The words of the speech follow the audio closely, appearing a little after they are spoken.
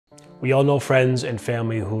We all know friends and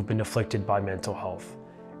family who've been afflicted by mental health.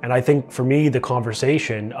 And I think for me, the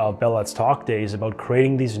conversation of Bell Let's Talk Day is about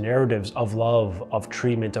creating these narratives of love, of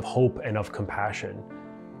treatment, of hope, and of compassion.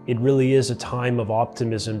 It really is a time of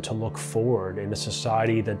optimism to look forward in a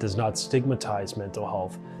society that does not stigmatize mental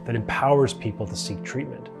health, that empowers people to seek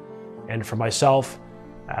treatment. And for myself,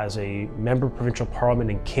 as a member of provincial parliament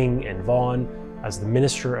in King and Vaughan, as the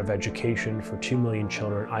Minister of Education for 2 million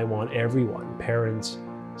children, I want everyone, parents,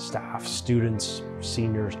 staff, students,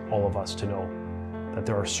 seniors, all of us to know that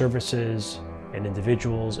there are services and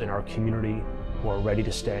individuals in our community who are ready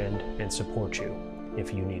to stand and support you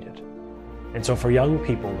if you need it. And so for young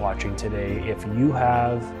people watching today, if you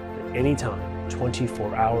have at any time,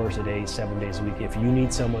 24 hours a day, 7 days a week, if you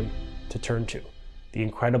need someone to turn to, the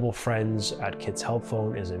incredible friends at Kids Help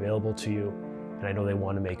Phone is available to you, and I know they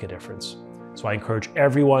want to make a difference. So I encourage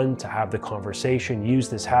everyone to have the conversation, use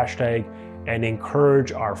this hashtag, and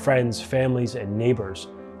encourage our friends, families, and neighbors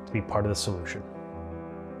to be part of the solution.